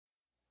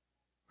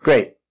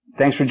Great.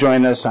 Thanks for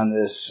joining us on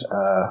this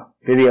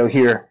video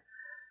here.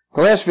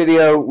 The last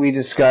video we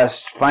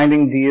discussed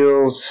finding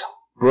deals,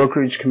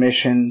 brokerage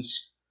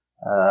commissions.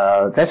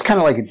 That's kind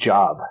of like a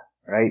job,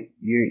 right?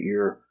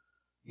 You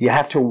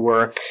have to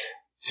work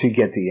to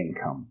get the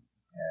income.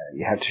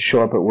 You have to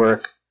show up at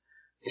work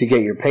to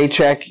get your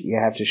paycheck. You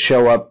have to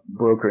show up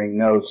brokering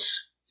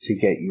notes to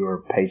get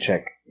your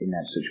paycheck in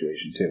that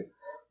situation too.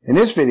 In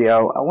this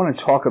video, I want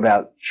to talk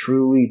about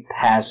truly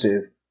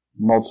passive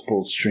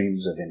multiple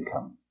streams of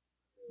income.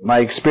 My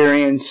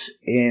experience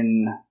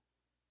in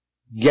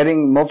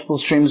getting multiple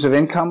streams of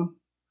income,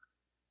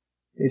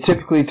 it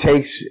typically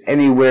takes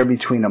anywhere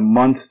between a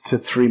month to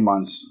 3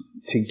 months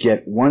to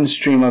get one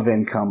stream of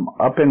income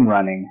up and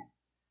running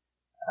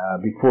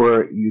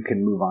before you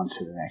can move on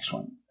to the next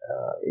one.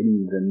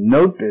 In the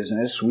note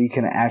business, we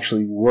can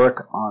actually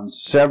work on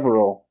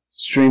several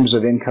streams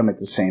of income at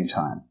the same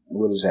time.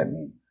 What does that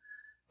mean?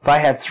 If I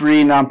have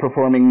 3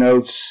 non-performing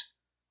notes,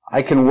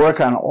 I can work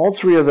on all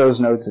 3 of those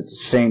notes at the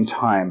same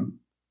time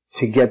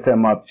to get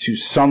them up to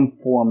some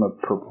form of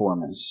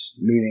performance,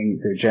 meaning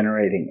they're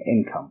generating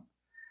income.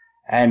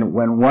 And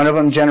when one of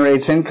them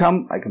generates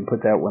income, I can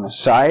put that one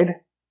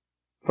aside,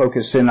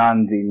 focus in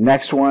on the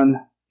next one,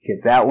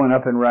 get that one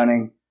up and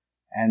running,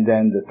 and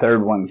then the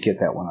third one,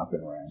 get that one up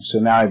and running. So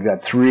now I've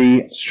got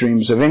 3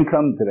 streams of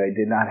income that I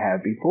did not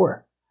have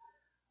before.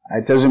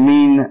 It doesn't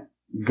mean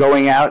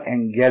going out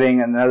and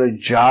getting another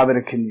job at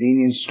a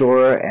convenience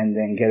store and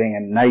then getting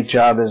a night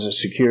job as a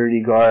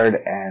security guard,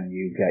 and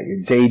you've got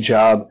your day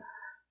job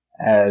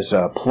as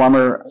a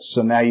plumber.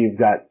 So now you've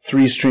got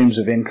 3 streams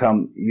of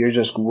income. You're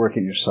just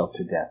working yourself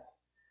to death.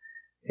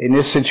 In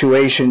this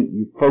situation,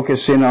 you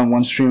focus in on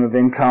one stream of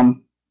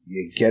income,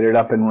 you get it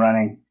up and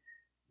running.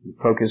 You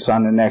focus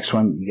on the next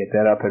one, you get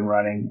that up and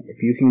running.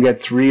 If you can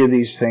get 3 of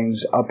these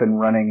things up and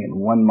running in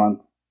 1 month,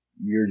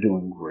 you're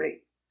doing great.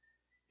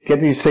 Get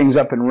these things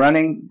up and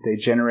running. They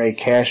generate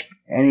cash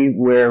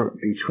anywhere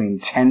between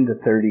 10 to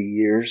 30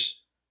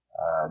 years.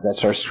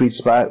 That's our sweet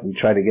spot. We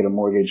try to get a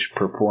mortgage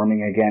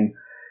performing again.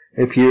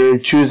 If you're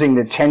choosing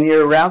the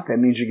 10-year route, that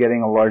means you're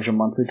getting a larger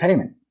monthly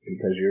payment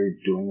because you're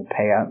doing the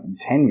payout in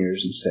 10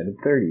 years instead of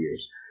 30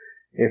 years.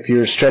 If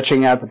you're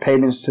stretching out the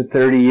payments to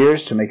 30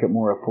 years to make it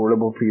more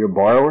affordable for your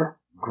borrower,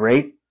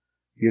 great.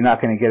 You're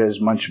not going to get as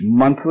much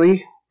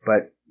monthly,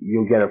 but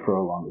you'll get it for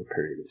a longer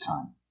period of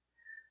time.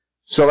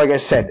 So like I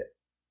said,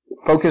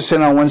 focus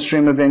in on one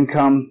stream of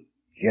income,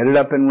 get it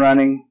up and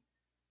running.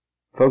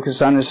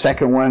 Focus on the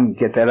second one,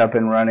 get that up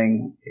and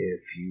running.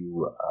 If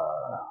you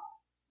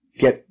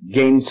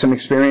gain some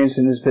experience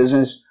in this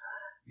business,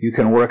 you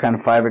can work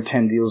on 5 or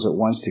 10 deals at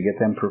once to get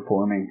them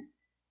performing.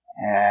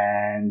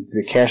 And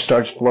the cash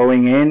starts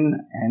flowing in,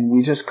 and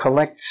we just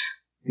collect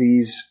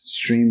these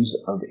streams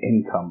of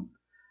income.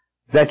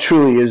 That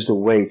truly is the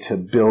way to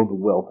build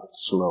wealth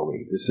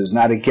slowly. This is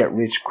not a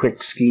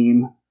get-rich-quick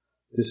scheme.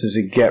 This is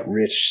a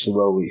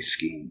get-rich-slowly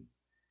scheme.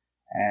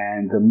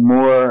 And the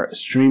more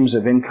streams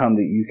of income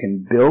that you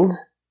can build,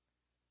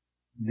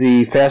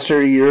 the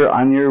faster you're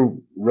on your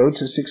road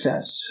to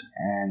success.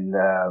 And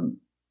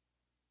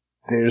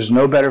there's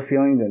no better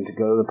feeling than to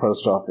go to the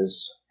post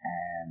office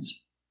and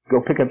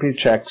go pick up your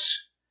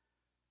checks.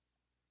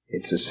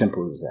 It's as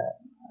simple as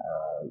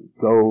that.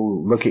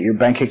 Go look at your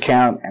bank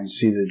account and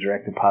see the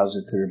direct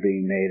deposits that are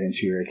being made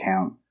into your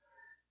account.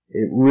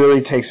 It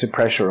really takes the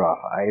pressure off.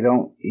 I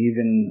don't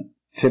even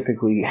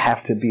typically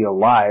have to be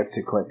alive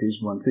to collect these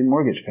monthly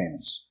mortgage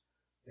payments.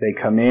 They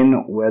come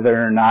in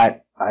whether or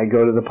not I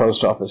go to the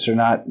post office or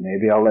not.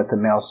 Maybe I'll let the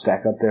mail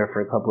stack up there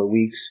for a couple of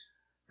weeks,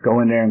 go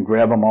in there and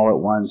grab them all at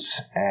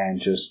once,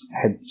 and just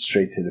head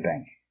straight to the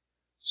bank.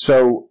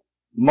 So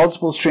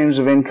multiple streams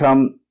of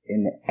income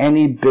in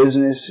any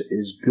business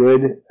is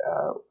good.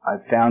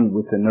 I've found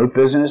with the note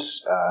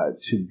business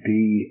to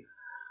be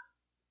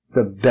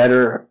the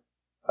better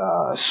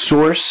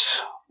source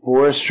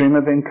for a stream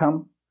of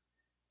income.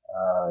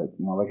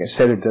 Like I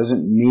said, it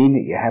doesn't mean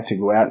that you have to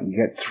go out and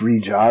get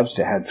 3 jobs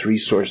to have 3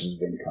 sources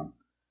of income.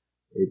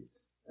 It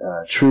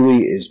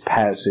truly is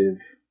passive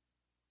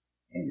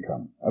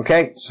income.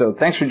 Okay, so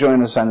thanks for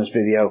joining us on this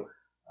video.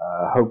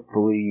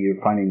 Hopefully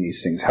you're finding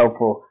these things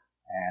helpful,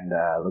 and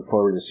look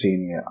forward to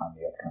seeing you on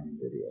the upcoming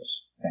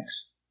videos.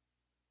 Thanks.